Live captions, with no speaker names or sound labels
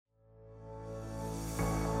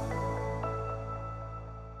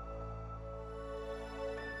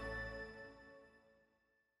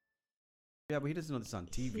Yeah, but he doesn't know this is on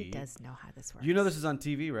TV. He does know how this works. You know this is on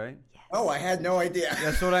TV, right? Yes. Oh, I had no idea.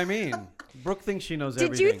 That's what I mean. Brooke thinks she knows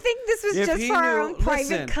everything. Did you think this was just for our own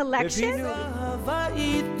private collection?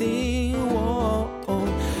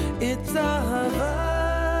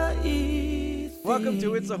 Welcome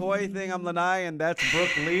to It's a Hawaii Thing. I'm Lanai, and that's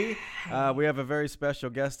Brooke Lee. We have a very special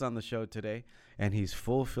guest on the show today, and he's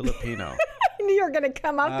full Filipino. I knew you were going to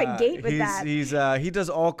come out the gate with that. He does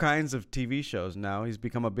all kinds of TV shows now. He's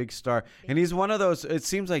become a big star, and he's one of those. It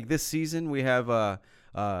seems like this season we have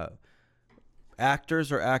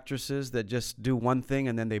actors or actresses that just do one thing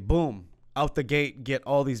and then they boom out the gate get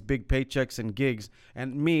all these big paychecks and gigs,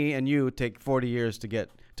 and me and you take 40 years to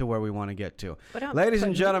get to where we want to get to. Ladies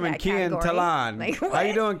and gentlemen, Kian, Talan. How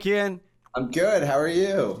you doing, Kian? I'm good. How are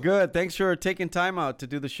you? Good. Thanks for taking time out to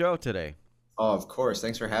do the show today. Oh, of course.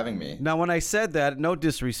 Thanks for having me. Now, when I said that, no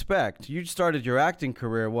disrespect, you started your acting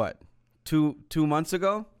career, what, two months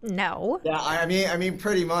ago? No. Yeah, I mean,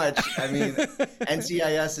 pretty much. I mean,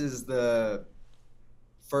 NCIS is the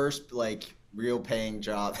first, real paying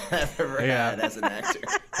job I've ever had as an actor.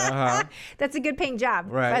 Uh-huh. That's a good paying job,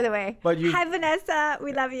 right. by the way. Hi, Vanessa.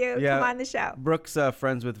 We love you. Yeah, come on the show. Brooke's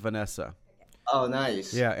friends with Vanessa. Oh,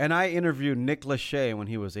 nice. Yeah, and I interviewed Nick Lachey when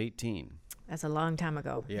he was 18. That's a long time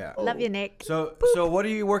ago. Yeah. Love you, Nick. So what are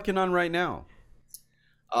you working on right now?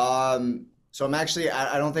 So I'm actually,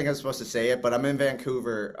 I don't think I'm supposed to say it, but I'm in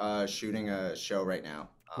Vancouver shooting a show right now.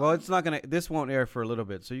 Well, this won't air for a little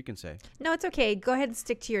bit, so you can say. No, it's okay. Go ahead and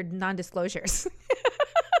stick to your non-disclosures.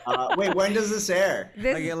 Wait, when does this air?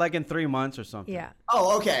 Like in 3 months or something. Yeah.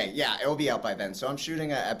 Oh, okay. Yeah, it'll be out by then. So I'm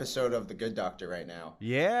shooting an episode of The Good Doctor right now.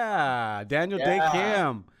 Yeah, Daniel Day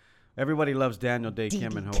Kim. Everybody loves Daniel Day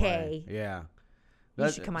Kim in Hawaii. Yeah. You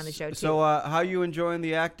should come on the show too. So how are you enjoying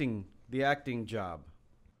the acting job?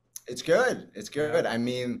 It's good. It's good. I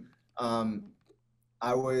mean,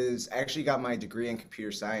 I was actually got my degree in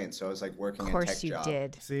computer science, so I was working a tech job. Of course you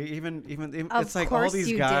did. See, even it's like all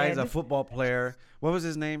these guys, a football player. What was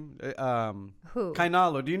his name? Who?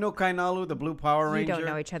 Kainalu. Do you know Kainalu, the Blue Power Ranger? You don't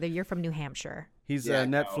know each other. You're from New Hampshire. He's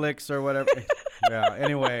Netflix or whatever. Yeah.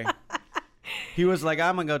 Anyway, he was like,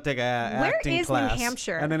 I'm gonna go take a acting class. Where is New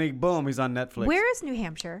Hampshire? And then he's on Netflix. Where is New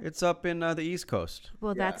Hampshire? It's up in the East Coast.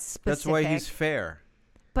 Well, that's specific. That's why he's fair.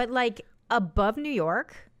 But above New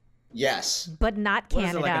York. Yes. But not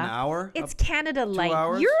Canada. What is it, like an hour? It's Canada light. 2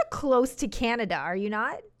 hours? You're close to Canada, are you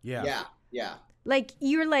not? Yeah. Yeah.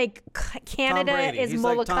 You're Canada is He's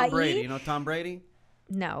Molokai. like Tom Brady. You know Tom Brady?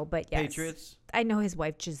 No, but yes. Patriots? I know his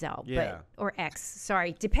wife Giselle, Yeah. or ex.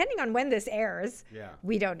 Sorry, depending on when this airs. Yeah.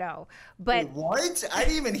 We don't know. But Wait, what? I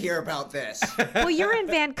didn't even hear about this. well, you're in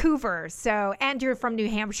Vancouver, and you're from New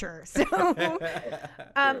Hampshire, so no,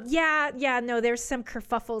 there's some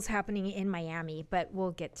kerfuffles happening in Miami, but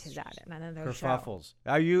we'll get to that in another show. Kerfuffles.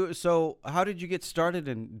 Are you? So, how did you get started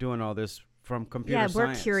in doing all this from computer science? Yeah,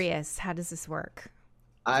 we're curious. How does this work?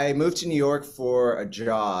 I moved to New York for a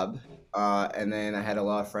job, and then I had a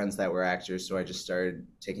lot of friends that were actors, so I just started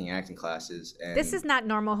taking acting classes. And This is not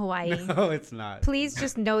normal Hawaii. No, it's not. Please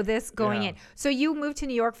just know this going Yeah. in. So you moved to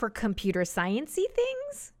New York for computer science-y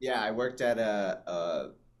things? Yeah, I worked at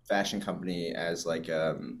a fashion company as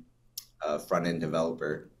a front-end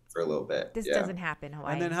developer for a little bit. This doesn't happen in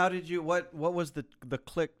Hawaii. And then how did you? What was the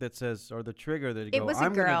click that says, or the trigger that you It go? was a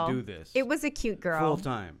I'm girl. gonna do this. It was a cute girl. full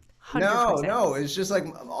time. 100%. No, it's just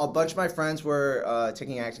a bunch of my friends were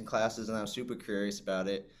taking acting classes, and I was super curious about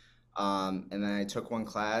it. And then I took one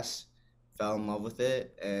class, fell in love with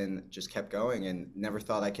it, and just kept going, and never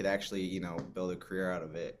thought I could actually, build a career out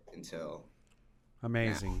of it until.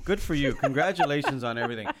 Amazing. Yeah. Good for you. Congratulations on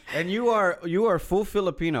everything. And you are full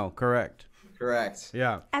Filipino, correct? Correct.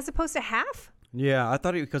 Yeah. As opposed to half? Yeah, I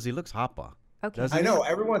thought because he looks hapa. Okay. I know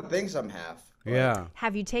everyone thinks I'm half. Yeah.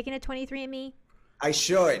 Have you taken a 23andMe? I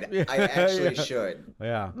should. I actually should.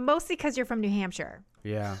 Yeah. Mostly because you're from New Hampshire.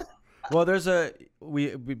 Yeah. Well,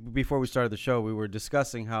 before we started the show, we were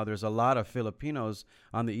discussing how there's a lot of Filipinos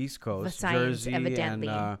on the East Coast, Besides, Jersey, evidently.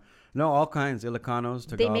 and all kinds, Ilocanos,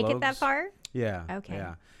 Tagalogs. They make it that far? Yeah. Okay.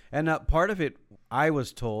 Yeah. And part of it, I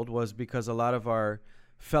was told, was because a lot of our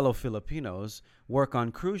fellow Filipinos work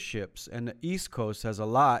on cruise ships, and the East Coast has a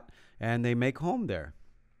lot, and they make home there.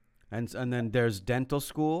 And then there's dental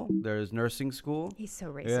school, there's nursing school. He's so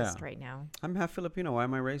racist right now. I'm half Filipino. Why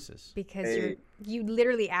am I racist? Because you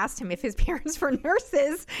literally asked him if his parents were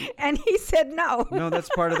nurses, and he said no. No, that's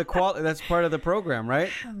part of the That's part of the program, right?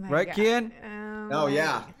 Oh my right, God. Kian? Oh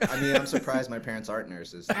yeah. I mean, I'm surprised my parents aren't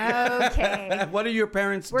nurses. Okay. What do your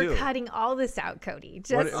parents do? We're cutting all this out, Cody.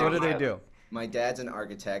 What do they do? My dad's an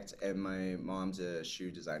architect, and my mom's a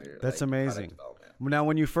shoe designer. That's amazing. Now,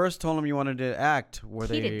 when you first told them you wanted to act, were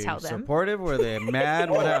He they didn't tell them. supportive? Were they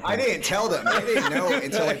mad? What happened? I didn't tell them. They didn't know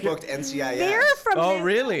until I booked NCIS. They're from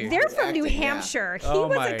really? They're from New Acting, yeah. Hampshire. He Oh,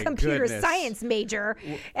 was my a computer goodness. science major,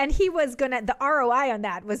 and he was the ROI on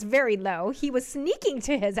that was very low. He was sneaking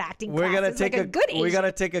to his acting We're class. gonna It's take like a good we Asian.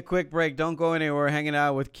 gotta take a quick break. Don't go anywhere. We're hanging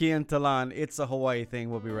out with Kian Talan. It's a Hawaii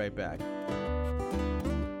thing. We'll be right back.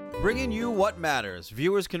 Bringing you what matters.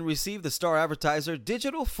 Viewers can receive the Star Advertiser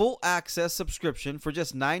digital full access subscription for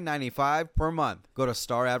just $9.95 per month. Go to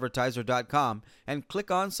staradvertiser.com and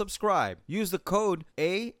click on subscribe. Use the code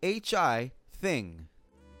AHI THING.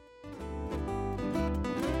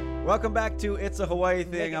 Welcome back to It's a Hawaii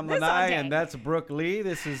Thing. I'm this all Lanai, day. and that's Brooke Lee.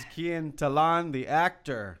 This is Kian Talan, the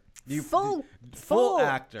actor. full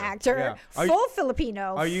actor. Yeah. Full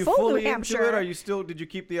Filipino. Are you full fully New Hampshire. into it? Are you still? Did you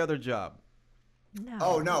keep the other job? No.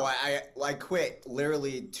 Oh no, I quit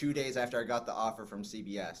literally 2 days after I got the offer from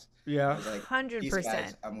CBS. I Yeah, was like, 100%. "Peace,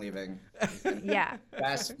 guys, I'm leaving." Yeah.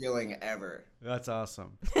 Best feeling ever. that's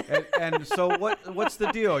awesome. And so, what's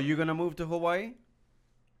the deal? Are you gonna move to Hawaii?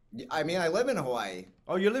 I mean, I live in Hawaii.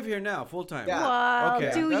 Oh, you live here now, full time. Yeah. Well,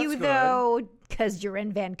 Okay, do that's you good. though? Because you're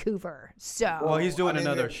in Vancouver. So. Well, he's doing I'm in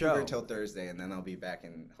another Vancouver show. until Thursday, and then I'll be back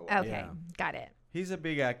in Hawaii. Okay. Yeah. Got it. He's a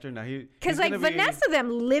big actor now. Because like Vanessa, them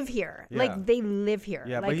live here. Yeah. Like they live here.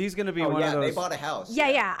 Yeah, like, but he's gonna be Oh one yeah, of those. they bought a house. Yeah.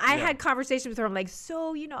 I Yeah. had conversations with her. I'm like,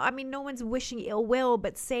 so, I mean, no one's wishing ill will,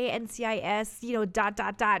 but say NCIS,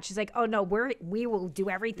 She's like, oh no, we will do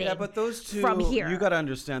everything. Yeah, but those two from here. You got to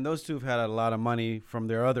understand, those two have had a lot of money from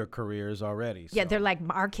their other careers already. Yeah, so. they're like,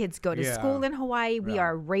 our kids go to Yeah. school in Hawaii. We Yeah.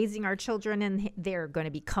 are raising our children, and they're going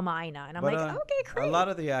to be Kamaina. And I'm But, like, okay, great. A lot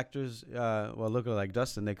of the actors, look at like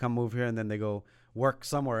Dustin. They come move here and then they go work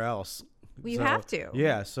somewhere else. Well, you have to.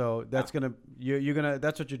 Yeah, so that's gonna you're gonna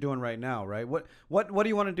that's what you're doing right now, right? What do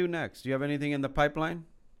you want to do next? Do you have anything in the pipeline?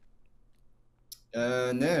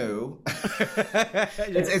 No.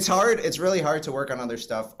 It's hard. It's really hard to work on other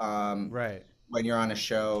stuff. Right. When you're on a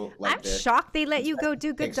show like I'm this. shocked they let you go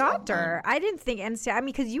do Good Takes a long Doctor. time. I didn't think NCIS. I mean,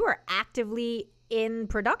 because you are actively in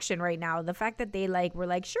production right now. The fact that they were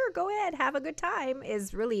like, sure, go ahead, have a good time,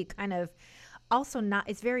 is really kind of also not.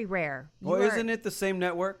 It's very rare. Well, isn't it the same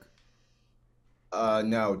network?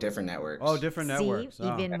 No, different networks. Oh, different networks.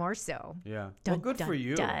 Oh. Even more so. Yeah. Well, Dun, good dun, for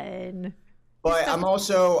you. Dun. But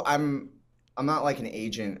I'm not like an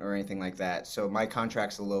agent or anything like that. So my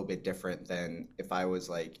contract's a little bit different than if I was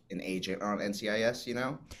like an agent on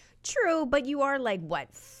NCIS, True, but you are like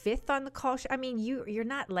what, fifth on the call? I mean, you're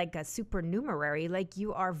not like a supernumerary. Like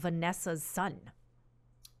you are Vanessa's son,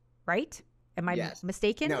 right? Am I Yes.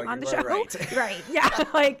 mistaken No, on the you show? are right. Right. Yeah.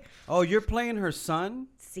 Like, Oh, you're playing her son?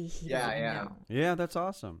 see, he Yeah, doesn't yeah. know. Yeah, that's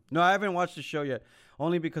awesome. No, I haven't watched the show yet,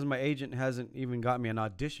 only because my agent hasn't even got me an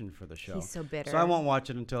audition for the show. He's so bitter. So I won't watch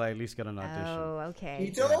it until I at least get an audition. Oh,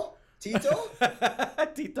 okay. Tito?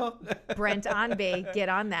 Tito. Brent Anbe, get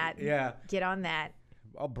on that. Yeah. Get on that.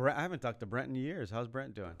 Oh, Brent, I haven't talked to Brent in years. How's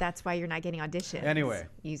Brent doing? That's why you're not getting auditions. Anyway.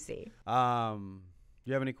 You see.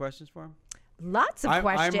 You have any questions for him? Lots of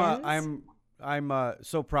questions. I'm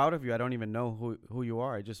so proud of you. I don't even know who you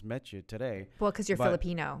are. I just met you today. Well, because you're But,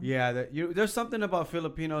 Filipino. Yeah, there's something about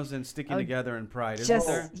Filipinos and sticking together in pride, isn't Just,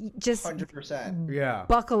 there? just 100%. Yeah.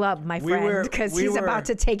 buckle up, my friend, because he's about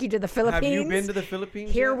to take you to the Philippines. Have you been to the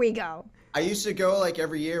Philippines? Here yet? we go. I used to go like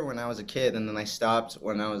every year when I was a kid, and then I stopped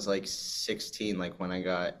when I was like 16, like when I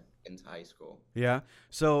got into high school. Yeah.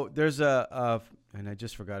 So there's and I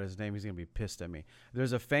just forgot his name. He's gonna be pissed at me.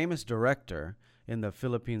 There's a famous director in the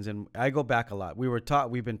Philippines, and I go back a lot.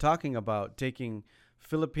 We've been talking about taking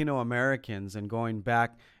Filipino Americans and going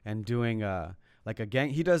back and doing like a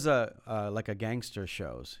gang. He does like a gangster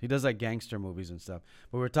shows. He does like gangster movies and stuff.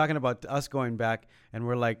 But we're talking about us going back, and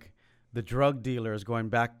we're like the drug dealers going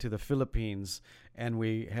back to the Philippines, and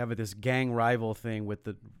we have this gang rival thing with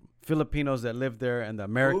the Filipinos that live there and the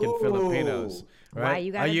American Ooh. Filipinos. Right? Why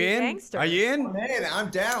you gotta Are you be in? gangsters? Are you in? Man, I'm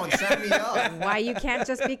down. Sign me up. Why you can't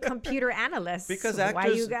just be computer analysts? Because Why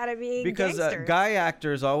actors, you gotta be because gangsters? guy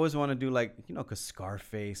actors always want to do like because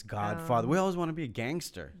Scarface, Godfather. We always want to be a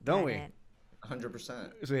gangster, don't we? Darn it.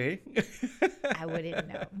 100%. See, I wouldn't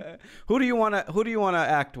know. who do you want to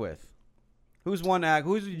act with? Who's one act?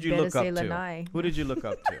 Who did you Better look up say to? Lanai. Who did you look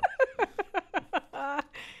up to?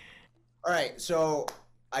 All right, so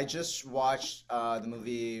I just watched the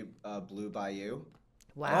movie Blue Bayou.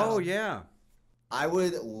 Wow. Oh yeah, I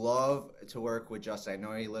would love to work with Justin. I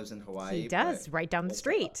know he lives in Hawaii. He does, but, right down the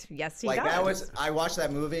street. Yes, he like does. I watched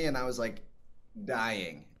that movie and I was like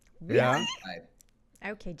dying. yeah. I-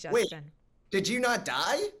 Okay, Justin. Did you not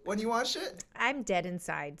die when you watched it? I'm dead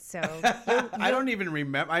inside, so I don't even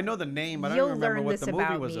remember. I know the name, but I you'll don't remember learn what this the movie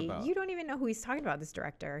about was me. about. You don't even know who he's talking about, this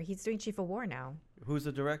director. He's doing Chief of War now. Who's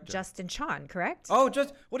the director? Justin Chon, correct? Oh,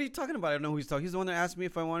 what are you talking about? I don't know who he's talking. He's the one that asked me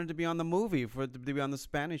if I wanted to be on the movie to be on the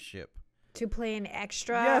Spanish ship. To play an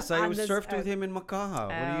extra. Yes, I on was this, surfed with him in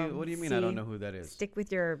Makaha. What do you mean? I don't see, know who that is. Stick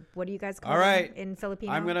with your, what do you guys call All right, them in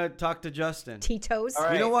Filipino? I'm gonna talk to Justin. Tito's. All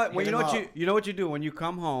right. You know what? Well, hit you know him what up. you know what you do when you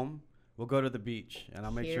come home. We'll go to the beach, and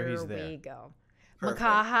I'll make sure he's there. Here we go. Perfect.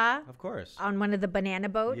 Makaha Of course. on one of the banana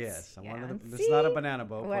boats. Yes, on one of the, See? it's not a banana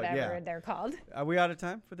boat, but Whatever yeah. they're called. Are we out of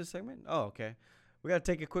time for this segment? Oh, okay. We got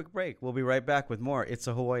to take a quick break. We'll be right back with more It's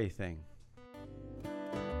a Hawaii Thing.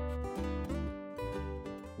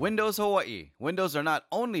 Windows Hawaii. Windows are not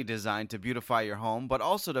only designed to beautify your home, but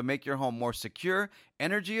also to make your home more secure,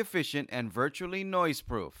 energy efficient, and virtually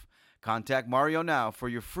noise-proof. Contact Mario now for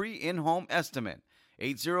your free in-home estimate.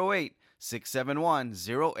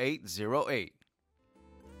 808-671-0808.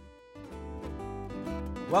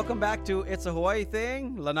 Welcome back to It's a Hawaii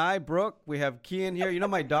Thing. Lanai, Brooke, we have Kian here. You know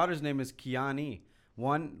my daughter's name is Kiani.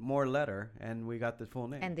 One more letter, and we got the full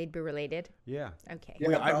name. And they'd be related. Yeah. Okay.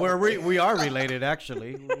 Yeah. We are related,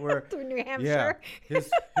 actually. We're Through New yeah. Hampshire.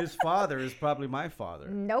 His father is probably my father.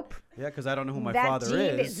 Nope. Yeah, because I don't know who my that father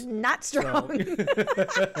gene is. not strong.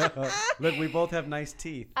 Look, we both have nice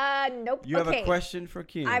teeth. Nope. You have Okay. a question for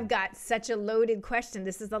Kian. I've got such a loaded question.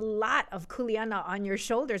 This is a lot of kuleana on your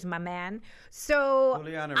shoulders, my man. So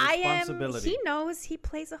Kuleana, I am. responsibility. He knows he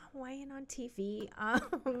plays a Hawaiian on TV.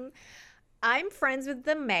 I'm friends with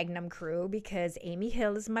the Magnum crew because Amy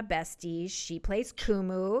Hill is my bestie. She plays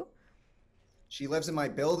Kumu. She lives in my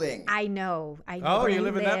building. I know. I know Oh, where you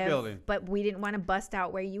live in that building. But we didn't want to bust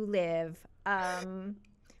out where you live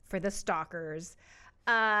for the stalkers.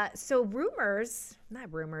 So rumors,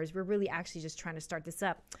 not rumors, we're really actually just trying to start this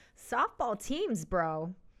up. Softball teams,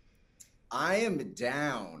 bro. I am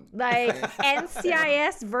down. Like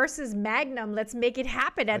NCIS versus Magnum. Let's make it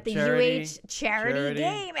happen at the charity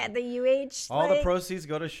game at the UH. All the like- proceeds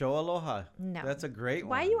go to Show Aloha. No. That's a great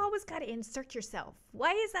one. Why you always got to insert yourself?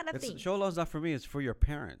 Why is that a thing? Show Aloha's not for me. It's for your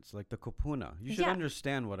parents, like the kupuna. You should Yeah.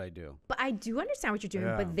 understand what I do. But I do understand what you're doing,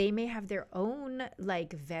 Yeah. but they may have their own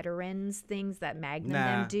like veterans things that Magnum Nah,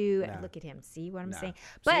 them do. nah. Look at him. See what I'm Nah. saying?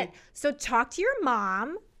 But See? so talk to your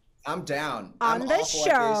mom. I'm down. On I'm the awful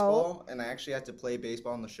show. at baseball, and I actually had to play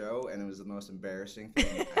baseball on the show, and it was the most embarrassing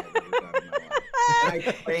thing I've ever done in my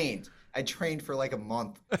life. And I trained for like a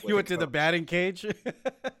month. You went to the batting cage?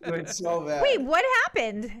 It's so bad. Wait, what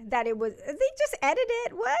happened? That it was they just edited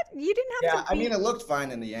it? What? You didn't have Yeah, to I be mean, it looked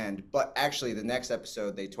fine in the end, but actually, the next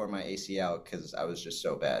episode they tore my ACL because I was just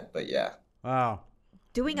so bad. But yeah, Wow.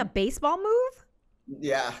 doing a baseball move?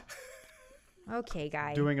 yeah. Okay,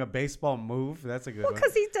 guy. Doing a baseball move? That's a good Well, one.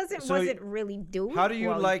 because he So wasn't really doing. how do you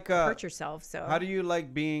well, like, hurt yourself? So How do you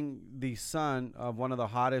like being the son of one of the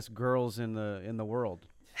hottest girls in the world?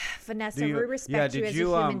 Vanessa, do you- we yeah, respect you did as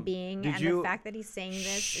you, a human um, being, did and you- the fact that he's saying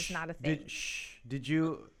this is not a thing. Did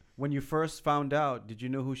you, when you first found out, did you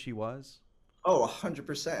know who she was? Oh,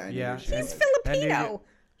 100%. I knew Yeah. who she He's was. Filipino.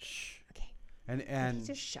 Shh. Okay. And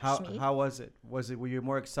just shush how me. how was it? Were you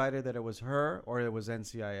more excited that it was her or it was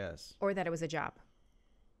NCIS? Or that it was a job.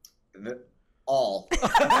 All.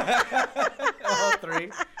 All three,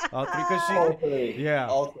 because All she, three. yeah,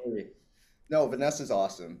 All three. No, Vanessa's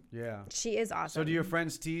awesome. yeah. She is awesome. So do your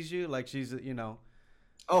friends tease you like she's, Oh, 100%.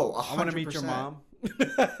 I want to meet your mom?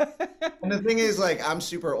 And the thing is, like, I'm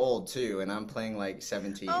super old too, and I'm playing like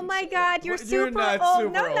 17. Oh my God, you're What? You're super not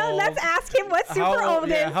old. super No, old. let's ask him what super How old- old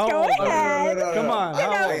yeah, is. how Go old are you? ahead. No, Come on, You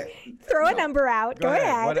how know, old? throw a number out. Go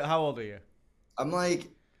ahead. How old are you? I'm like,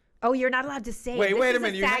 Oh, you're not allowed to say. Wait This a is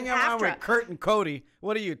minute. You're hanging around SAG-AFTRA. with Kurt and Cody.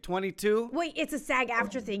 What are you, 22? Wait, it's a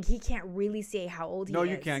SAG-AFTRA thing. He can't really say how old he is. No,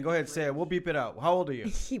 you can. Go ahead, say it. We'll beep it out. How old are you?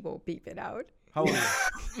 He won't beep it out. How old are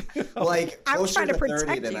you? like I'm closer trying to to 30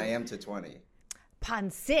 protect than you. I am to 20.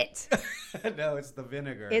 Pansit. No, it's the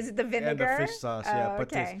vinegar. Is it the vinegar? And the fish sauce, yeah. Oh,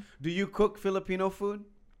 But okay. do you cook Filipino food?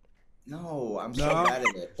 No, I'm so No? bad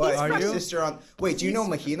at it. But Are my you? sister on. Wait, do you know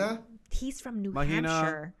Mahina? He's from New Mahina.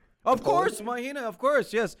 Hampshire. Of course, Mahina. Of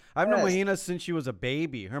course, yes. I've known Yes. Mahina since she was a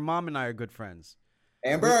baby. Her mom and I are good friends.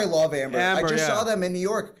 Amber, I love Amber. I Amber, just yeah. saw them in New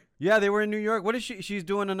York. Yeah, they were in New York. What is she? She's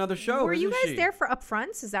doing another show. Were you isn't guys she? there for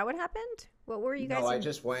upfronts? Is that what happened? What were you guys? No, I in-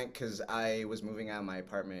 just went because I was moving out of my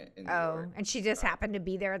apartment in New Oh, York. and she just happened to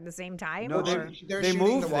be there at the same time. No, Well, or- they're they shooting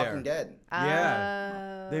moved The Walking there. Dead.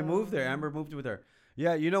 Yeah. They moved there. Oh. Amber moved with her.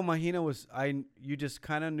 Yeah, you know, Mahina was. You just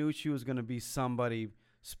kind of knew she was gonna be somebody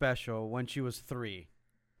special when she was 3.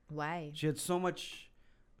 Why? She had so much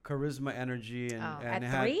charisma, energy, and at it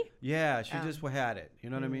had, 3? yeah, she just had it. You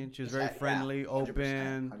know what I mean? She was very friendly, 100%,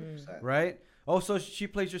 open, 100%. right? Oh, so she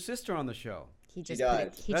plays your sister on the show. He just does.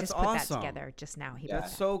 put, he That's just put that awesome. together just now. He put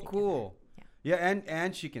That's that so together. cool. Yeah. Yeah,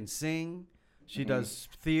 and she can sing. She does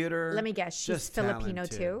theater. Let me guess, she's Just Filipino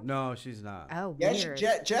talented. too? No, she's not. Oh, Yeah, weird.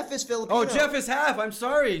 Jeff is Filipino. Oh, Jeff is half. I'm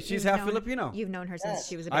sorry. She's half Filipino. You've known her since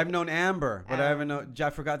she was a baby. I've known Amber, but I Oh. haven't known. I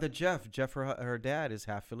forgot that Jeff, her dad is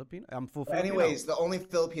half Filipino. I'm full Filipino. Anyways, the only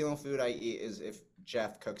Filipino food I eat is if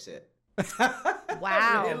Jeff cooks it.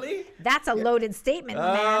 Wow. Really? That's a loaded statement,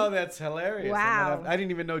 Oh, man. that's hilarious. Wow. I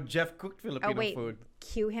didn't even know Jeff cooked Filipino Oh, wait. food.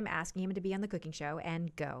 Cue him asking him to be on the cooking show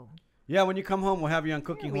and go. Yeah, when you come home, we'll have you on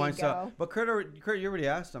Cooking There we Hawaiian Style. go. But Kurt, you already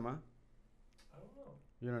asked him, huh? I don't know.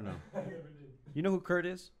 You don't know. You know who Kurt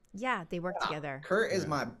is? Yeah, they work together. Kurt is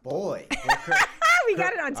my boy. Well, Kurt, We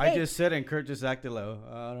got it on tape. I just said, and Kurt just acted low.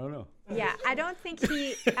 I don't know. Yeah, I don't think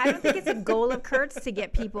it's a goal of Kurt's to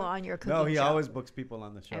get people on your cooking No, he show. always books people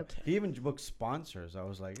on the show. Okay. He even books sponsors. I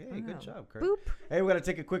was like, hey, good job, Kurt. Boop. Hey, we got to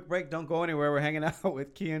take a quick break. Don't go anywhere. We're hanging out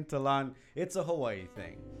with Kian, Talan. It's a Hawaii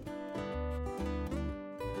thing.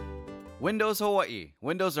 Windows Hawaii.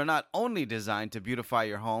 Windows are not only designed to beautify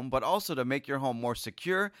your home, but also to make your home more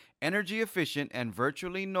secure, energy efficient, and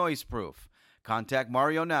virtually noise proof. Contact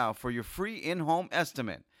Mario now for your free in-home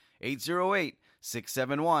estimate.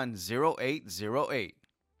 808-671-0808.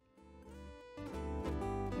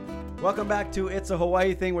 Welcome back to It's a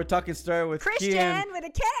Hawaii Thing. We're talking story with Christian Kian with a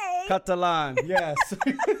K. Catalan. Yes.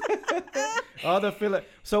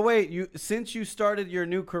 So wait, since you started your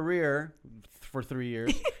new career for 3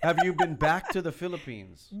 years, have you been back to the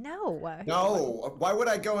Philippines? No. No, why would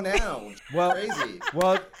I go now? Well, Crazy.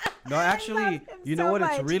 Well, no, love actually, him you know so what?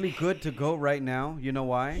 much. It's really good to go right now. You know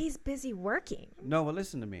why? He's busy working. No, but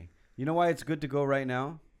listen to me. You know why it's good to go right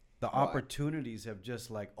now? The opportunities have just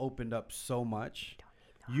like opened up so much.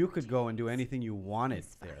 You could go and do anything you wanted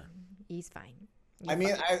there. He's fine. I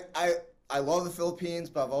mean, I love the Philippines,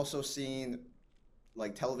 but I've also seen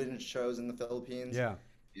like television shows in the Philippines. Yeah.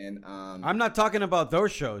 And I'm not talking about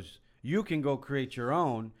those shows. You can go create your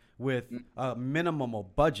own with a minimal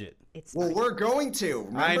budget. It's well, fine. we're going to.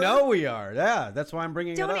 Remember? I know we are. Yeah, that's why I'm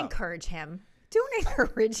bringing Don't it up. encourage him. Don't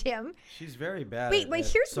encourage him. She's very bad. Wait, at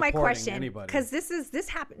here's my supporting question, anybody. because this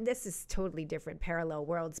is totally different parallel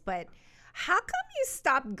worlds. But how come you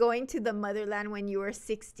stopped going to the motherland when you were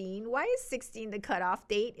 16? Why is 16 the cutoff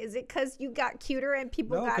date? Is it because you got cuter and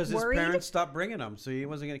people No, got because his worried? parents stopped bringing him, so he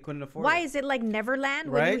couldn't afford Why it. is it like Neverland?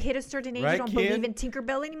 When you Right? hit a certain age, Right, you don't Kian? believe in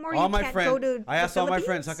Tinkerbell anymore. All you my can't friends, go to I asked the all my friends,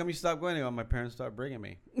 Philippines? how come you stopped going? Well, my parents stopped bringing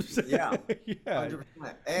me. Yeah. yeah, 100%.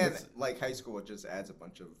 And like high school, it just adds a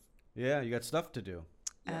bunch of. yeah. You got stuff to do.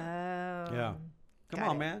 Oh. Yeah. Come Got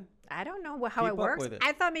on, it. man. I don't know how Keep it up works. with it.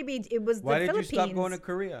 I thought maybe it was Why the did Philippines. you stop going to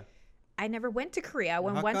Korea? I never went to Korea.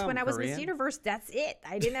 When How once come, when I was Miss Korean? Universe, that's it.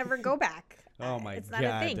 I didn't ever go back. Oh my It's not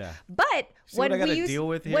a thing. God. But See what I gotta used deal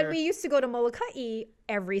with when here? we used to go to Molokai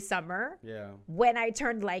every summer, Yeah. when I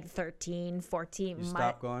turned like 13, 14, You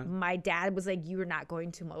stopped going? my dad was like, "You're not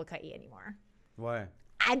going to Molokai anymore." Why?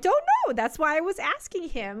 I don't know. That's why I was asking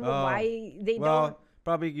him why they don't.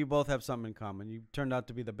 Probably you both have something in common. You turned out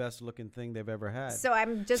to be the best looking thing they've ever had. So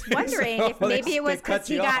I'm just wondering So if maybe it was they cut because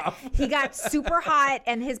he you got off. he got super hot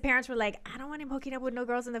and his parents were like, I don't want him hooking up with no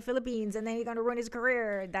girls in the Philippines and then he's gonna ruin his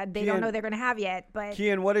career that they don't Kian- know they're gonna have yet. But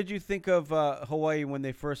Kian, what did you think of Hawaii when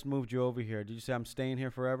they first moved you over here? Did you say I'm staying here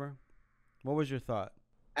forever? What was your thought?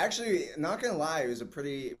 Actually, not gonna lie, it was a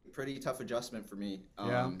pretty tough adjustment for me.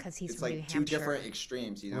 Yeah. 'Cause he's it's from like New two Hampshire. different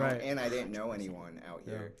extremes, you know. Right. And I didn't know anyone out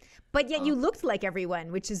here. yet you looked like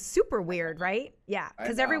everyone, which is super weird, right? Yeah, I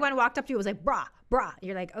because know. everyone walked up to you and was like, brah, brah.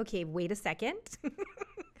 You're like, okay, wait a second.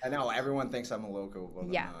 I know everyone thinks I'm a local, but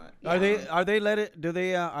Yeah. I'm not. Are they let it? Do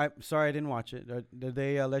they? I'm sorry, I didn't watch it. Did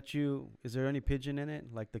they let you? Is there any pigeon in it?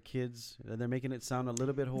 Like the kids? They're making it sound a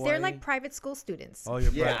little bit Hawaii. They're like private school students. Oh,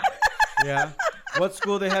 you're Yeah. right. Yeah. What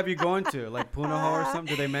school they have you going to? Like Punahou or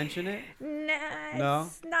something? Do they mention it? Nah, No?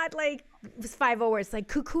 it's not like it's 5 or it's like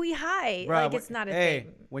Kukui High. Bruh, Like it's not a hey,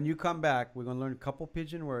 thing. when you come back, we're gonna learn a couple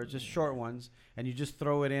pigeon words, just short ones, and you just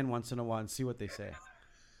throw it in once in a while and see what they say.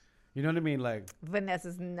 You know what I mean? Like,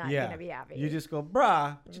 Vanessa's not yeah, gonna be happy. you just go,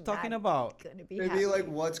 brah. What you talking Not about? Gonna be It'd happy. be like,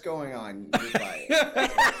 what's going on? You're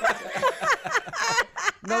right.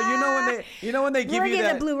 No, you know when they give We're you getting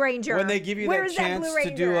that a Blue Ranger. when they give you Where's that that chance Blue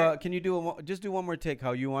to do Ranger? can you just do one more take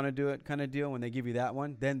how you want to do it kind of deal when they give you that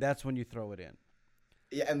one, then that's when you throw it in.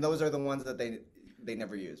 Yeah, and those are the ones that they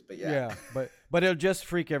never use. But Yeah, but it'll just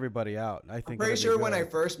freak everybody out. I I'm think. pretty it'll be sure when I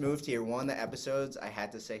good. first moved here, one of the episodes I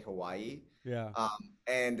had to say Hawaii. Yeah.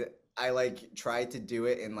 And I like tried to do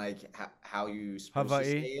it in like how you supposed to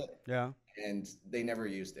Hawaii? say it. Yeah. and they never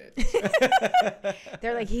used it.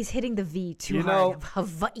 They're like, he's hitting the V too You hard. know,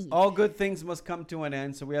 Of Hawaii. All good things must come to an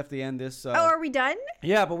end, so we have to end this. Oh, are we done?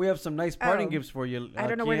 Yeah, but we have some nice parting Oh. gifts for you. I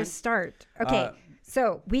don't know where to Kian, start. Okay,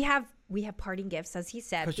 so we have parting gifts, as he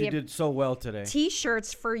said. because We you have did so well today.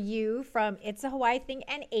 T-shirts for you from It's a Hawaii Thing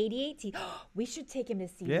and 88T. We should take him to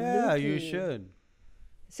see Yeah, you Lukey. should.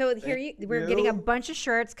 So we're getting a you. bunch of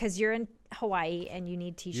shirts because you're in Hawaii and you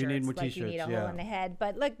need T-shirts. need more like you need a T-shirts, hole yeah. in the head.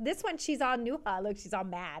 But look, this one, she's all nuha. Look, she's all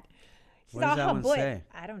mad. She's What does all that one haboy. say?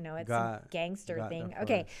 I don't know. It's Got- some gangster got thing. that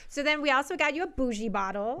Okay, so then we also got you a bougie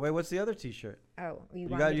bottle. Wait, what's the other T-shirt? Oh, you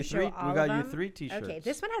got want me you to show three- we all got of you them? 3 T-shirts. Okay,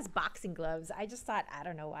 this one has boxing gloves. I just thought, I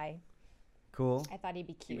don't know why. Cool. I thought he'd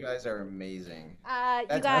be cute. You guys are amazing. You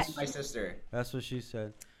got That's my sister. That's what she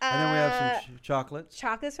said. And then we have some chocolates.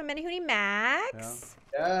 chocolates from Menehune Max.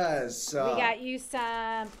 Yes. We got you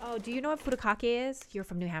some. Oh, do you know what furikake is? You're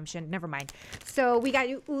from New Hampshire. Never mind. So we got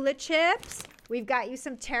you ula chips. We've got you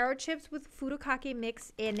some taro chips with furikake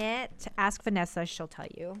mix in it. Ask Vanessa, she'll tell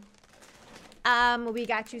you. We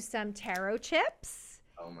got you some taro chips.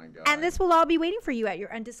 Oh my god. And this will all be waiting for you at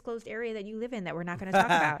your undisclosed area that you live in that we're not going to talk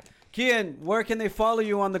about. Kian, where can they follow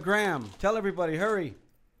you on the gram? Tell everybody, hurry.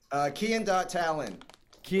 Kian.Talan.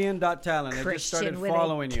 Kian.Talan. They just started Christian with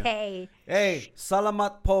following a you. K. Hey,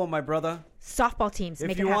 salamat po, my brother. Softball teams. If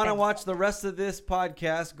Make you it want to happen. watch the rest of this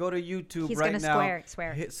podcast, go to YouTube He's right gonna now.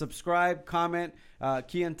 swear. Hit subscribe, comment.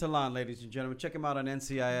 Kian Talan, ladies and gentlemen. Check him out on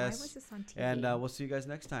NCIS. Why was this on TV? And we'll see you guys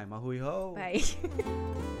next time. Ahui ho. Bye.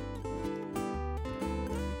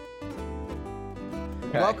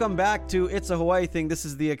 Welcome back to It's a Hawaii Thing. This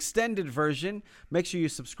is the extended version. Make sure you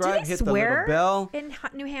Do subscribe, they hit the swear little bell. in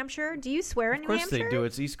New Hampshire? Do you swear in Of New course Hampshire? they do.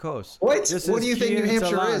 It's East Coast. What? This What is do you think New Kian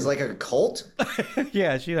Hampshire Talan. is? Like a cult?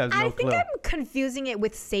 Yeah, she has no I think clue. I'm confusing it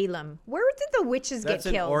with Salem. Where did the witches That's get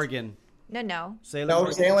in killed? Oregon. No. Salem, No,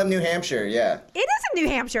 Oregon. Salem, New Hampshire. Yeah. It is in New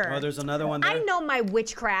Hampshire. Oh, there's another one there? I know my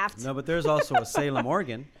witchcraft. No, but there's also a Salem,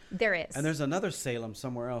 Oregon. There is. And there's another Salem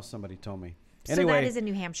somewhere else, somebody told me. So Anyway, that is in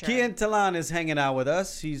New Hampshire. Kian Talan is hanging out with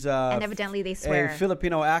us. He's And evidently they swear. a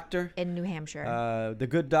Filipino actor. in New Hampshire. The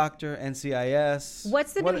Good Doctor, NCIS.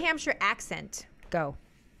 What's the What- New Hampshire accent? Go.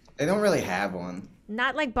 They don't really have one.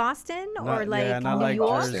 Not like Boston or Not- like yeah, not New like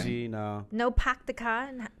York? Jersey, no. No Paktika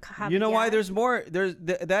and You know why? Havana? There's more.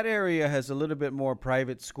 That area has a little bit more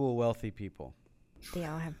private school wealthy people. They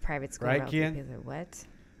all have private school. Right, wealthy Kian? people. What?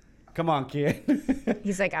 Come on, Kian.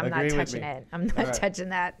 He's like, I'm not Agree with touching me. it. I'm not right. touching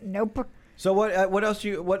that. Nope. So what else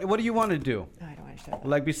what do you want to do? Oh, I don't want to show that.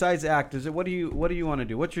 Like besides act, what do you want to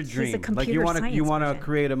do? What's your He's a dream? Like computer you science want to person.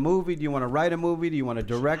 create a movie? Do you want to write a movie? Do you want to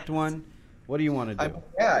direct one? What do you want to do?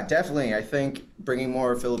 Yeah, definitely. I think bringing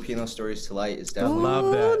more Filipino stories to light is definitely. love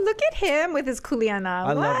Ooh, that. look at him with his kuliana.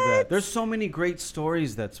 I love that. What? There's so many great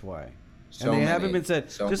stories. That's why. So And they many. haven't been said.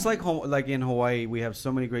 So Just like like in Hawaii, we have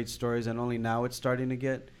so many great stories, and only now it's starting to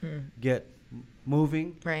get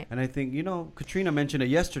moving. Right. And I think Katrina mentioned it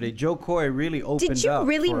yesterday. Joe Coy really opened Did you up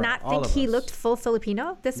really for not all think of he us. looked full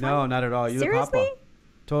Filipino? This one? No, not at all. You Seriously? look hapa.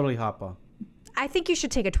 Totally hapa. I think you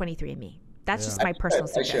should take a 23andMe. That's just my personal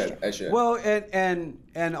suggestion. I should. Well, and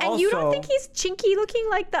also. And you don't think he's chinky looking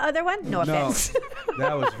like the other one? No No, offense.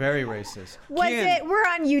 that was very racist. Was Kian, it? We're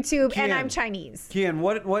on YouTube and Kian. I'm Chinese. Kian,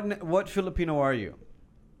 what Filipino are you?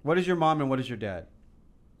 What is your mom and what is your dad?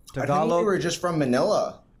 I think we were just from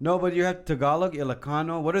Manila. No, but you have Tagalog,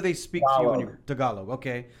 Ilocano. What do they speak to you when you Tagalog?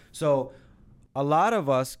 Okay, so a lot of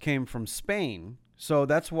us came from Spain, so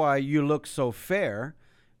that's why you look so fair.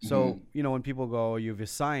 So when people go, "Oh, you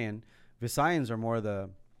Visayan," Visayans are more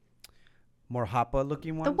hapa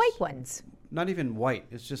looking ones. The white ones. Not even white.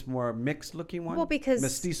 It's just more mixed looking one. Well, because-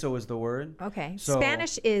 mestizo is the word. Okay. So-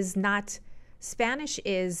 Spanish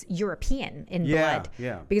is European in Yeah, blood.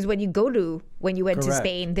 yeah. Because when you went to Correct.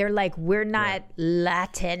 Spain, they're like, we're not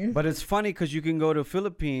Latin. But it's funny because you can go to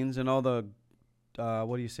Philippines and all the,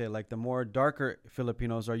 what do you say, like the more darker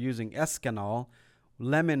Filipinos are using escanol,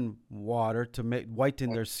 lemon water to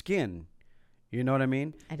whiten their skin. You know what I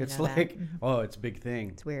mean? I didn't It's know that. like, oh, it's a big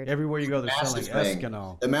thing. It's weird. Everywhere you go, they're selling Massive thing.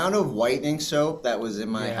 escanol. The amount of whitening soap that was in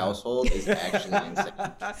my household is actually insane.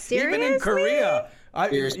 Seriously? Even in Korea.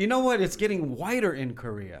 Seriously. You know what? It's getting whiter in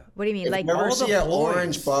Korea. What do you mean? If Like you ever all the see an boys.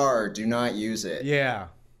 orange bar, do not use it. Yeah.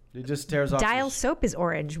 It just tears off. Dial soap is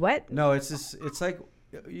orange. What? No, it's like,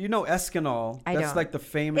 escanol. I That's don't. like the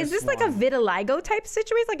famous Is this like a one. vitiligo type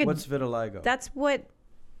situation? Like What's vitiligo? That's what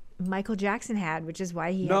Michael Jackson had, which is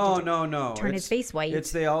why he No, had to no. turn his face white.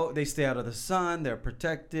 It's they stay out of the sun. They're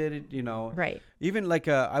protected. Right. Even like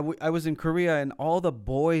I was in Korea and all the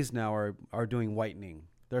boys now are doing whitening.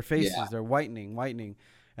 Their faces, they're whitening,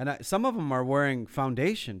 and some of them are wearing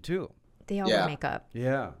foundation too. They all Yeah. wear makeup.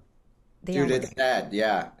 Yeah. They Dude, are it's weird. sad.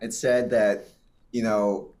 Yeah, it's sad that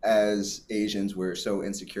as Asians, we're so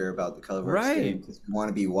insecure about the color of our skin Right. because we want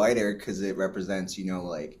to be whiter because it represents,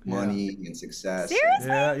 like Yeah. money and success. Seriously?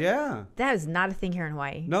 Yeah, yeah. That is not a thing here in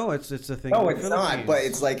Hawaii. No, it's a thing. No, in the it's not. Philippines. But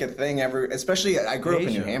it's like a thing especially I grew up in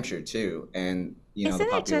New Asia. Hampshire too, and the Isn't it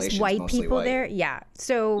population's just white mostly people white. there? Yeah.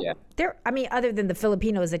 So Yeah. there. I mean, other than the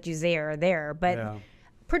Filipinos that you say are there, but Yeah.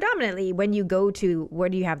 predominantly when you go to,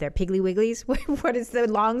 what do you have there? Piggly Wigglies? What is the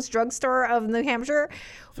Long's drugstore of New Hampshire?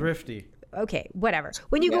 Thrifty. Okay, whatever.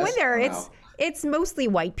 When you go in Yes, there, wow. it's mostly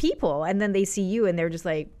white people, and then they see you and they're just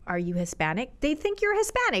like, "Are you Hispanic?" They think you're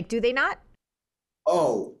Hispanic, do they not?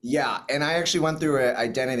 Oh, yeah. And I actually went through an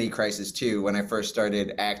identity crisis too when I first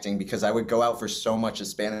started acting because I would go out for so much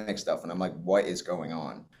Hispanic stuff and I'm like, what is going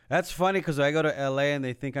on? That's funny because I go to LA and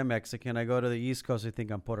they think I'm Mexican. I go to the East Coast, they think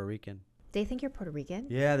I'm Puerto Rican. They think you're Puerto Rican.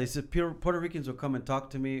 Yeah, they said Puerto Ricans will come and talk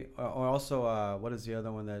to me. Or also, what is the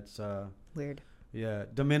other one that's, Weird. yeah,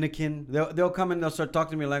 Dominican. They'll come and they'll start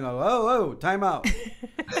talking to me like, oh, time out.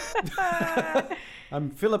 I'm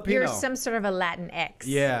Filipino. You're some sort of a Latin X.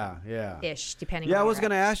 Yeah, yeah. Ish, depending. Yeah, on I where was you're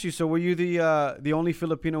gonna at. ask you. So, were you the only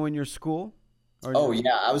Filipino in your school? Or Oh,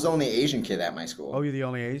 yeah. I was the only Asian kid at my school. Oh, you're the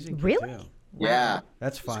only Asian kid, Really? too. Yeah.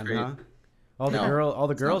 That's fun, great. huh? All the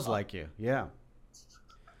No, girls not. like you. Yeah.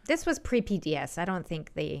 This was pre-PDS. I don't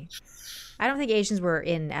think Asians were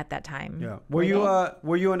in at that time. Yeah. Were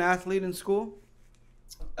you an athlete in school?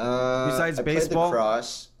 Besides I baseball? played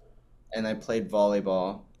lacrosse and I played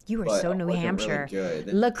volleyball. You were but so I New wasn't Hampshire. Really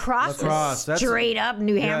good. Lacrosse, Lacrosse, is that's- straight up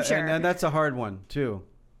New Yeah, Hampshire. and that's a hard one too.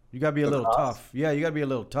 You gotta be a little Lacrosse? tough. Yeah, you gotta be a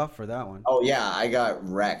little tough for that one. Oh yeah, I got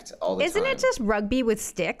wrecked all the Isn't time. it just rugby with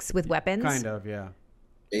sticks with weapons? Kind of, yeah.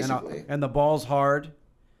 basically? And the ball's hard.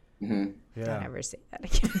 Mhm. Don't Yeah. ever say that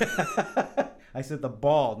again. I said the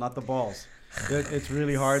ball, not the balls. It's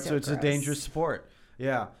really hard, so So it's a gross. dangerous sport.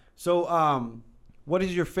 Yeah. So, what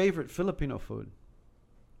is your favorite Filipino food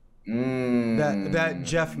that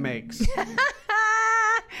Jeff makes?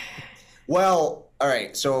 Well, all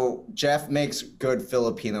right. So Jeff makes good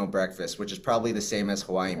Filipino breakfast, which is probably the same as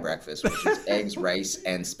Hawaiian breakfast, which is eggs, rice,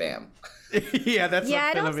 and spam. Yeah, that's Yeah,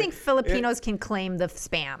 what I don't Filipi- think Filipinos can claim the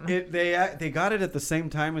spam. They got it at the same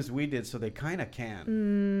time as we did, so they kind of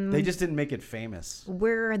can. They just didn't make it famous.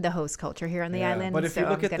 We're the host culture here on the Yeah, island, but if so you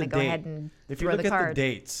look I'm at gonna the go date, ahead and if you throw look the at card. the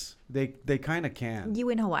dates, they kind of can. You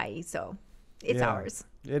in Hawaii, so it's Yeah. ours.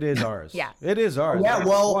 It is ours. Yeah. It is ours. Yeah,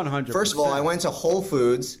 well, 100%. first of all, I went to Whole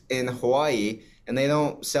Foods in Hawaii, and they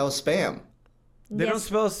don't sell spam. They don't Yes.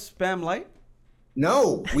 spell spam light?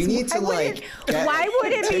 No, we need to get Why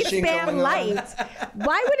would it be petition spam going on. light?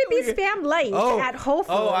 Why would it be spam light at Whole Foods?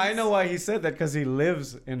 Oh, I know why he said that, because he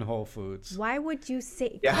lives in Whole Foods. Why would you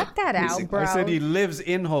say Yeah, cut that out, basically. bro? I said he lives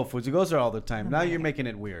in Whole Foods. He goes there all the time. Now you're making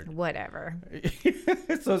it weird. Whatever.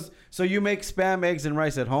 so you make spam, eggs, and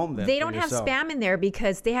rice at home then? They for don't have yourself. spam in there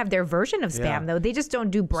because they have their version of spam Yeah. though. They just don't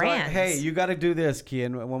do So, brands. hey, you got to do this,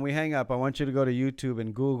 Kian. When we hang up, I want you to go to YouTube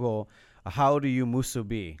and Google how do you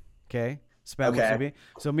musubi, okay? Spam Okay. musubi.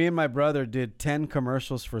 So me and my brother did 10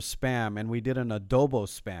 commercials for spam, and we did an adobo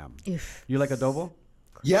spam. Oof. You like adobo?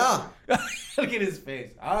 Yeah. Look at his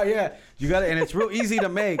face. Oh yeah, you got it, and it's real easy to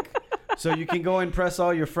make. So you can go and press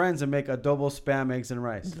all your friends and make adobo spam, eggs, and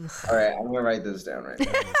rice. All right, I'm gonna write this down right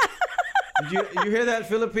now. Did you hear that,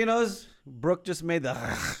 Filipinos? Brooke just made the.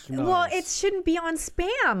 noise. Well, it shouldn't be on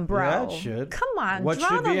spam, bro. Yeah, it should. Come on, What draw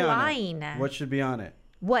should the be on line. it? What should be on it?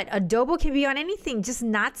 What? Adobo can be on anything, just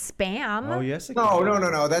not spam. Oh yes, it No, can.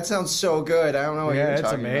 no. That sounds so good. I don't know what Yeah, you're it's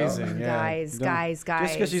talking amazing. about. Yeah. Guys, Don't- guys.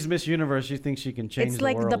 Just because she's Miss Universe, she thinks she can change It's the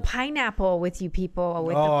like world. the pineapple with you people.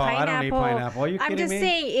 With the Oh, pineapple. I don't eat pineapple. Are you I'm kidding just me?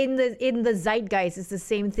 saying, in the zeitgeist, it's the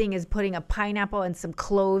same thing as putting a pineapple and some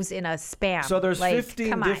cloves in a spam. So there's Like, 15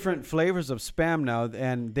 come on. different flavors of spam now,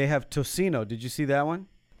 and they have tocino. Did you see that one?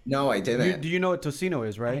 No, I didn't. Do you know what tocino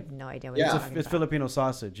is, I right? have no idea what Yeah. you're It's talking it's about. Filipino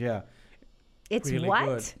sausage. Yeah, It's really what?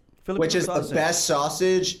 good. Filipino Which is sausage. the best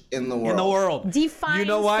sausage in the world. in the world. Define You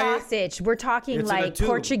know why? sausage. We're talking It's in a like tube.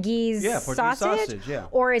 Portuguese, Yeah, Portuguese sausage, yeah.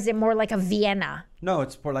 Or is it more like a Vienna? No,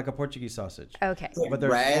 it's like a Portuguese sausage. Okay. But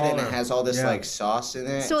they're Red and smaller. it has all this Yeah. like sauce in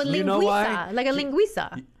it. So a You know why? linguiça, like a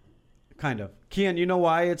linguiça. Kind of. Kian, you know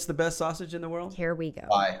why it's the best sausage in the world? Here we go.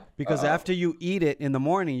 Why? Because after you eat it in the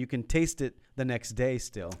morning, you can taste it the next day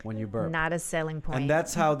still when you burp. Not a selling point. And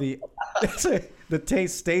that's how the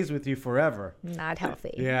taste stays with you forever. Not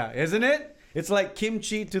healthy. Yeah, isn't it? It's like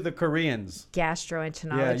kimchi to the Koreans.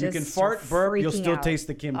 Gastroenterologists. Yeah, you can fart, burp, you'll still taste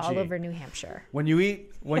the kimchi. All over New Hampshire. When you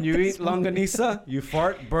eat longanisa, you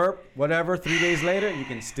fart, burp, whatever. 3 days later, you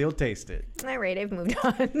can still taste it. All right, I've moved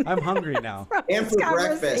on. I'm hungry now. And for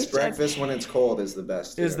breakfast when it's cold is the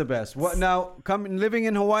best. Is the best. What now? Living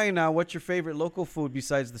in Hawaii now. What's your favorite local food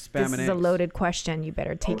besides the spam and eggs? This is a loaded question. You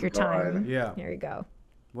better take your time. Yeah. Here you go.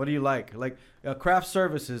 What do you like? Like craft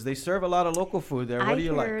services. They serve a lot of local food there. What do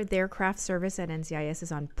you I hear like? their craft service at NCIS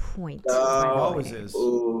is on point. Always is.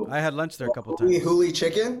 Ooh. I had lunch there a couple times. Huli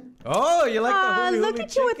chicken? Oh, you like the huli Look huli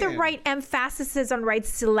at you with the chicken. right emphasis on right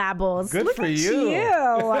syllables. Good Look for at you. you.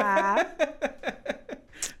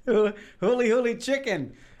 Huli huli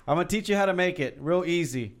chicken. I'm gonna teach you how to make it real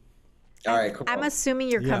easy. All right, cool. I'm assuming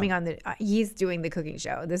you're coming on the. He's doing the cooking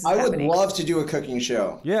show. This is I would happening. love to do a cooking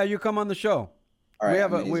show. Yeah, you come on the show. All right, we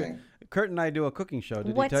have amazing. Kurt and I do a cooking show.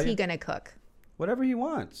 Did What's he tell he you? gonna cook? Whatever he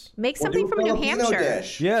wants. Make We'll something do a from New Filipino Hampshire.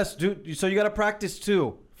 dish. Yes, dude. So you got to practice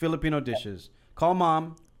 2 Filipino dishes. Call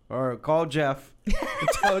mom or call Jeff.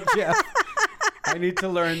 Tell Jeff I need to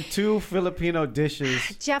learn 2 Filipino dishes.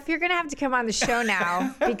 Jeff, you're gonna have to come on the show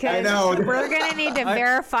now because I know. we're gonna need to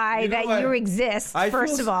verify you know that what? you exist. I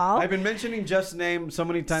First feel- of all, I've been mentioning Jeff's name so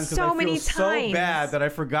many times because So I feel many so times. bad that I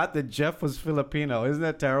forgot that Jeff was Filipino. Isn't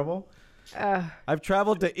that terrible? I've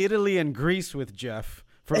traveled to Italy and Greece with Jeff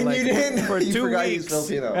for And you didn't? for You 2 forgot he was weeks,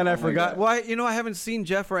 Filipino. and I Oh my forgot. God. Well, I haven't seen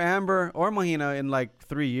Jeff or Amber or Mahina in like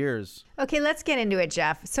 3 years. okay, let's get into it,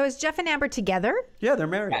 Jeff. So is Jeff and Amber together? Yeah, they're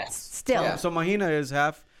married. Still. Yeah. So Mahina is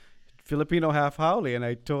half Filipino, half Haole, and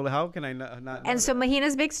I told her, how can I not know And so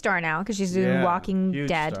Mahina's a big star now because she's doing Yeah, Walking huge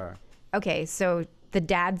Dead. star. Okay, so the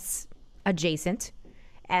dad's adjacent.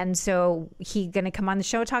 And so he gonna come on the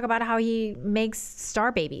show and talk about how he makes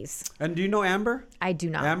star babies. And do you know Amber? I do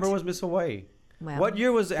not. Amber was Miss Hawaii. Well, What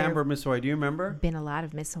year was Amber Miss Hawaii? Do you remember? been a lot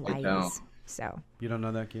of Miss Hawaii's. don't. So, You don't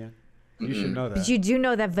know that, Kian? You should know that. but you do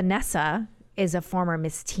know that Vanessa is a former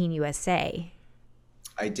Miss Teen USA.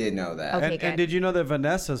 I did know that. Okay. and good. did you know that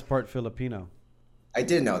Vanessa's part Filipino? I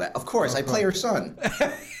did know that. Of course, I play her son.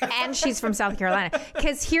 And she's from South Carolina.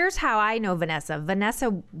 Because here's how I know Vanessa.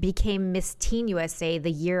 Vanessa became Miss Teen USA the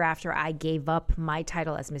year after I gave up my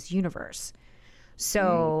title as Miss Universe.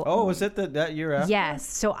 So, Oh, was it that year after? yes.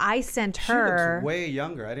 So I sent She her. looks way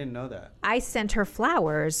younger. I didn't know that. I sent her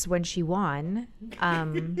flowers when she won.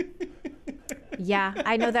 Yeah,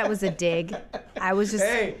 I know that was a dig. I was just.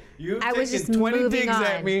 Hey, you've I was taken just 20 moving digs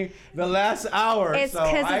at on. me the last hour. It's so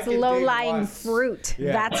because I it's can dig low-lying once. fruit.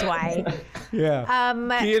 Yeah. That's why. Yeah.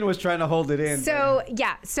 Kian was trying to hold it in. So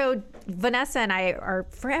yeah, so Vanessa and I are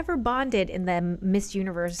forever bonded in the Miss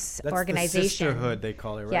Universe That's organization. the sisterhood, they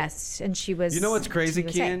call it, right? Yes, and she was. You know what's crazy,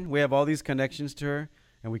 Miss USA. Kian? We have all these connections to her,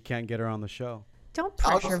 and we can't get her on the show. Don't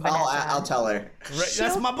pressure Vanessa. I'll tell her. Right,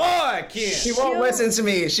 that's my boy, Kian. She won't listen to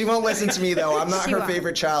me. She won't listen to me though. I'm not She her won't.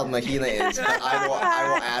 favorite child. Mahina is. But I will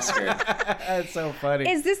ask her. That's so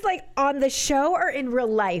funny. Is this like on the show or in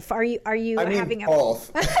real life? Are you I mean, having a?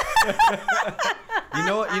 both. You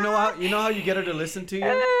know how you get her to listen to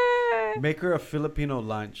you? Make her a Filipino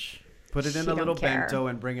lunch. Put it in She a little don't care. bento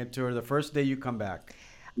and bring it to her the first day you come back.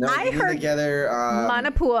 No, I we heard together.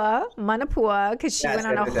 Manapua, because she Yes, went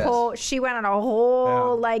on yes, yes. a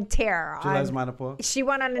whole Yeah. like tear. She loves Manapua. She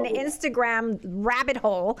went on an Instagram rabbit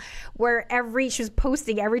hole where she was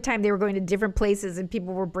posting every time they were going to different places and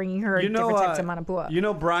people were bringing her different types of manapua. You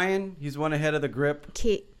know Brian? He's one ahead of the grip.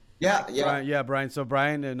 Yeah. Brian, yeah, Brian. So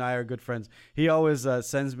Brian and I are good friends. He always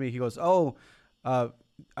sends me. He goes, "Oh, I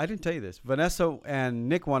didn't tell you this. Vanessa and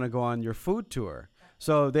Nick want to go on your food tour."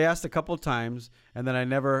 So they asked a couple times, and then I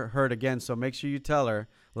never heard again. So make sure you tell her.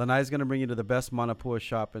 Lanai's going to bring you to the best manapua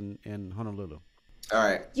shop in Honolulu. All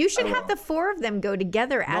right. You should have the four of them go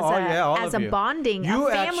together as all as of a you. bonding, You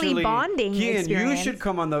a family actually- bonding Kian, experience. you should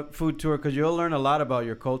come on the food tour because you'll learn a lot about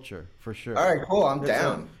your culture for sure. All right. Cool. I'm It's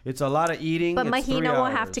down. It's a lot of eating. But it's 3 Mahina will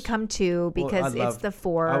have to hours. come too because Well, it's the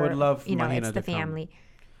four. I would love Mahina it's the to come. family.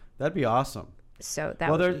 That'd be awesome. So that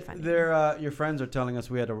Well, would be fun. your friends are telling us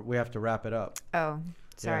we have to wrap it up. Oh,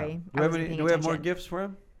 sorry. Yeah. I wasn't Do paying we have more attention. gifts for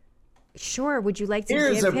him? Sure. Would you like to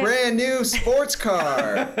Here's give a him? brand new sports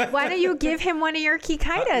car. Why don't you give him one of your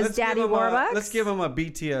Kikaitas, Let's Daddy give him Warbucks? let's give him a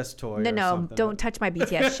BTS toy. No, or no, something. don't touch my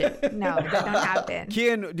BTS shit. No, that don't happen.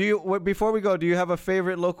 Kian, before we go, do you have a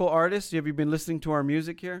favorite local artist? Have you been listening to our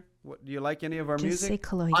music here? Do you like any of our Just say music?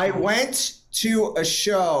 Kalohikai. I went to a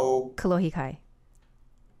show Kalohikai.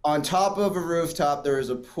 on top of a rooftop. There was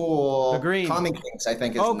a pool. The Green. Common Kings, I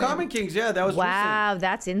think. Is Oh, the name. Common Kings. Yeah, that was Wow, recent.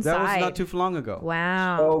 that's inside. That was not too long ago.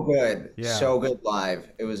 Wow. So good. Yeah. So good live.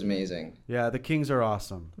 It was amazing. Yeah, the Kings are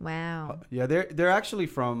awesome. Wow. Yeah, they're actually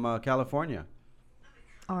from California.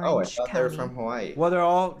 Orange I thought County. they were from Hawaii. Well, they're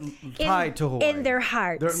all tied to Hawaii. In their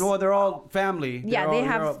hearts. They're all family. Yeah, They're they all-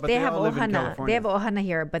 have they're all- but they have all live in ohana. They California. have ohana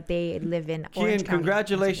here, but they live in Orange Kian, County.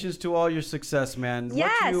 congratulations to all your success, man.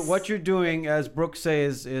 Yes. What you're doing, as Brooke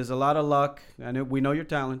says, is a lot of luck. We know you're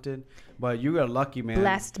talented, but you are lucky, man.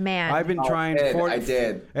 Blessed man. I've been trying. I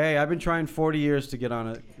did. Hey, I've been trying 40 years to get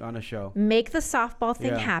on a show. Make the softball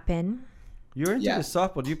thing Yeah. happen. You're into Yeah. the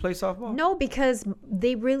softball. Do you play softball? No, because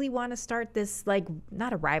they really want to start this, like,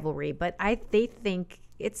 not a rivalry, but they think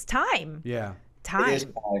it's time. Yeah. It Time. is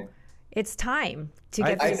fine. It's time to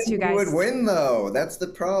get I these think two we guys. would win, though. That's the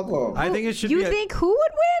problem. I think it should You be. think who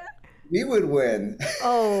would win? We would win.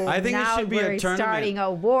 Oh, I think it now should be a we're tournament. starting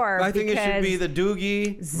a war. I think it should be because the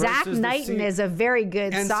Doogie. Zach versus the Knighton is a very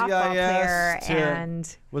good softball player, NCIS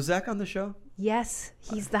and Was Zach on the show? yes,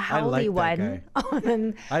 he's the I Howley like that one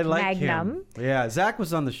on I like Magnum. him. Yeah, Zach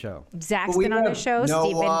was on the show. Zach's But we been on the have show.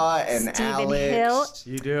 Noah and Stephen Alex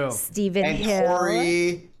Hill. You do. Stephen and Hill.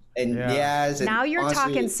 Corey and Yeah. Yaz. And Now you're honestly,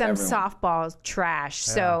 talking some everyone. softball trash.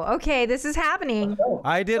 So okay, this is happening.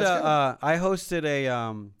 I did Let's I hosted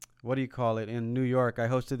a what do you call it in New York? I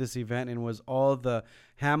hosted this event and it was all the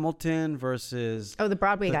Hamilton versus Oh, the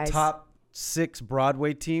Broadway the guys. top 6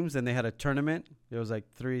 Broadway teams, and they had a tournament. It was like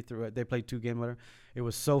they played 2 games, whatever. It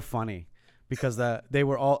was so funny because they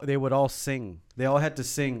would all sing. They all had to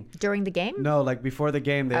sing. During the game? No, like before the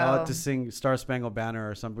game, they all Oh. had to sing Star Spangled Banner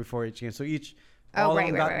or something before each game. So Oh, all right, of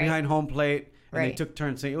them right, got right. behind home plate and they Right. took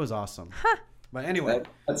turns singing. It was awesome. But anyway,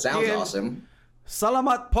 That sounds Kian, awesome.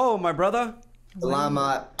 Salamat po, my brother.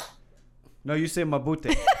 Salamat. No, you say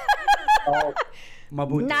mabute. Oh,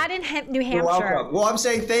 Mabute. Not in New you're Hampshire. welcome. Well, I'm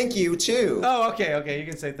saying thank you, too. Oh, okay. You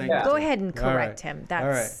can say thank Yeah. you. Go ahead and All correct right. him. All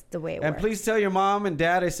That's right. the way it And works. please tell your mom and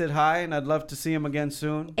dad I said hi, and I'd love to see them again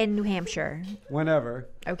soon, In New Hampshire. whenever.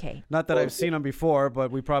 Okay. Not that I've seen them before,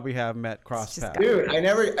 but we probably have met cross just paths. got-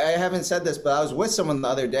 Dude, I haven't said this, but I was with someone the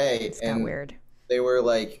other day, It's got and weird. they were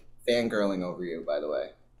like fangirling over you, by the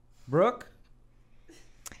way. Brooke?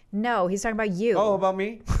 No, he's talking about you. Oh, about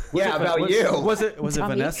me? Yeah, about was, you. Was it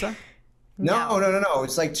Tommy? Vanessa? No.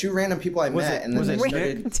 It's like 2 random people I met, and then was they it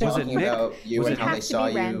started Nick? Was talking it Nick? about you Was and it how Nick? they Has to saw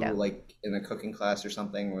be you random. like in a cooking class or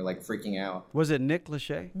something. We're like freaking out. Was it Nick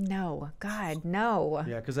Lachey? No. God, no.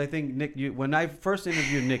 Yeah, because I think Nick, when I first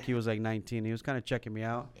interviewed Nick, he was like 19. He was kind of checking me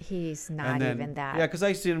out. He's not And then, even that. Yeah, because I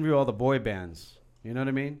used to interview all the boy bands. You know what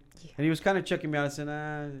I mean? And he was kind of checking me out. I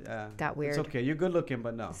said, Got weird. It's okay. You're good looking,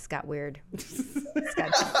 but no. This got weird. This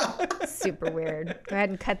got super weird. Go ahead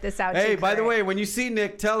and cut this out. Hey, too, by the Kurt. way, when you see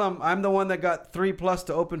Nick, tell him I'm the one that got 3+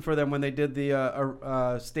 to open for them when they did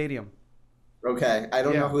the stadium. Okay, I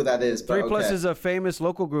don't Yeah. know who that is, but 3+ okay. is a famous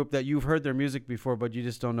local group that you've heard their music before, but you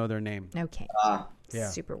just don't know their name. Okay. Yeah.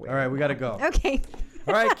 Super weird. All right, we got to go. Okay.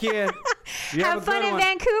 All right, Kian. You Have a fun good in one.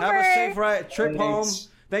 Vancouver. Have a safe trip home. Thanks.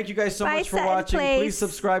 Thank you guys so Bye, much for Sutton watching. Please Place.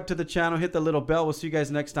 subscribe to the channel. Hit the little bell. We'll see you guys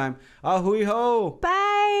next time. Ahui ho.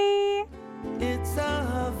 Bye.